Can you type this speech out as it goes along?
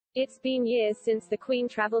It's been years since the Queen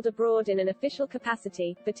travelled abroad in an official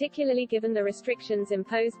capacity, particularly given the restrictions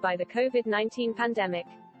imposed by the COVID-19 pandemic.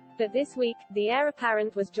 But this week, the heir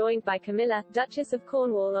apparent was joined by Camilla, Duchess of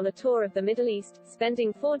Cornwall, on a tour of the Middle East,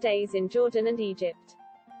 spending 4 days in Jordan and Egypt.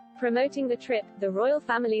 Promoting the trip, the royal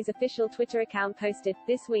family's official Twitter account posted,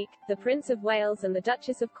 "This week, the Prince of Wales and the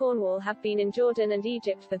Duchess of Cornwall have been in Jordan and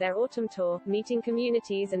Egypt for their autumn tour, meeting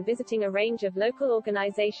communities and visiting a range of local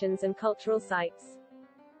organizations and cultural sites."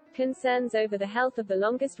 Concerns over the health of the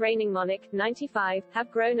longest-reigning monarch, 95,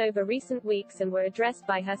 have grown over recent weeks and were addressed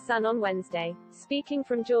by her son on Wednesday. Speaking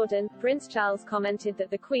from Jordan, Prince Charles commented that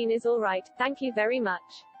the Queen is all right, "Thank you very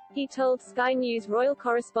much." He told Sky News royal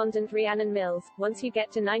correspondent Rhiannon Mills, "Once you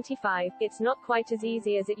get to 95, it's not quite as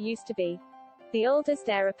easy as it used to be." The oldest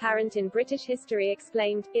heir apparent in British history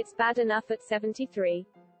exclaimed, "It's bad enough at 73.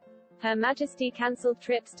 Her Majesty cancelled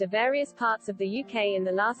trips to various parts of the UK in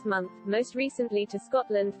the last month, most recently to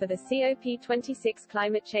Scotland for the COP26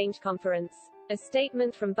 climate change conference. A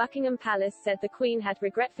statement from Buckingham Palace said the Queen had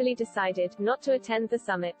regretfully decided not to attend the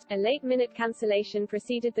summit. A late-minute cancellation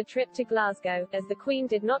preceded the trip to Glasgow, as the Queen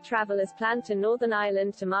did not travel as planned to Northern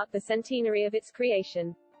Ireland to mark the centenary of its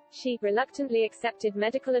creation. She reluctantly accepted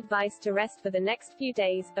medical advice to rest for the next few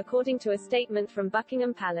days, according to a statement from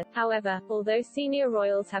Buckingham Palace. However, although senior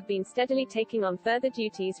royals have been steadily taking on further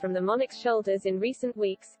duties from the monarch's shoulders in recent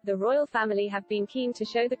weeks, the royal family have been keen to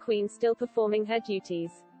show the Queen still performing her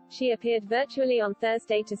duties. She appeared virtually on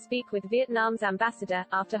Thursday to speak with Vietnam's ambassador,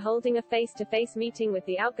 after holding a face-to-face meeting with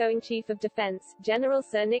the outgoing Chief of Defense, General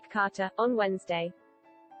Sir Nick Carter, on Wednesday.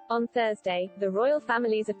 On Thursday, the royal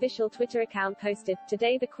family's official Twitter account posted,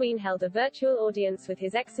 "Today the Queen held a virtual audience with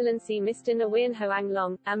His Excellency Mr. Nguyen Hoang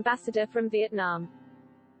Long, ambassador from Vietnam."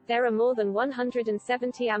 There are more than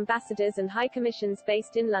 170 ambassadors and high commissions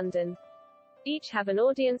based in London. Each have an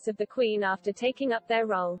audience of the Queen after taking up their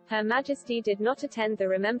role. Her Majesty did not attend the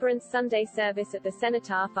Remembrance Sunday service at the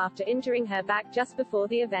Cenotaph after injuring her back just before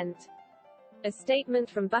the event. A statement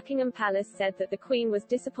from Buckingham Palace said that the Queen was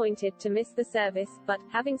disappointed to miss the service, but,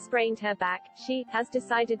 having sprained her back, she has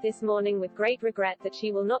decided this morning with great regret that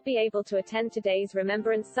she will not be able to attend today's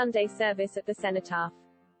Remembrance Sunday service at the Cenotaph.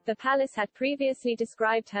 The palace had previously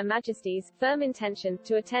described Her Majesty's firm intention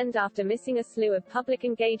to attend after missing a slew of public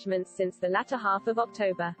engagements since the latter half of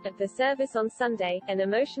October. At the service on Sunday, an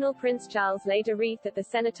emotional Prince Charles laid a wreath at the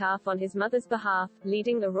Cenotaph on his mother's behalf,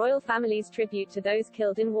 leading the royal family's tribute to those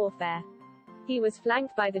killed in warfare. He was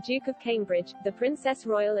flanked by the Duke of Cambridge, the Princess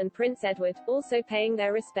Royal and Prince Edward, also paying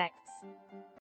their respects.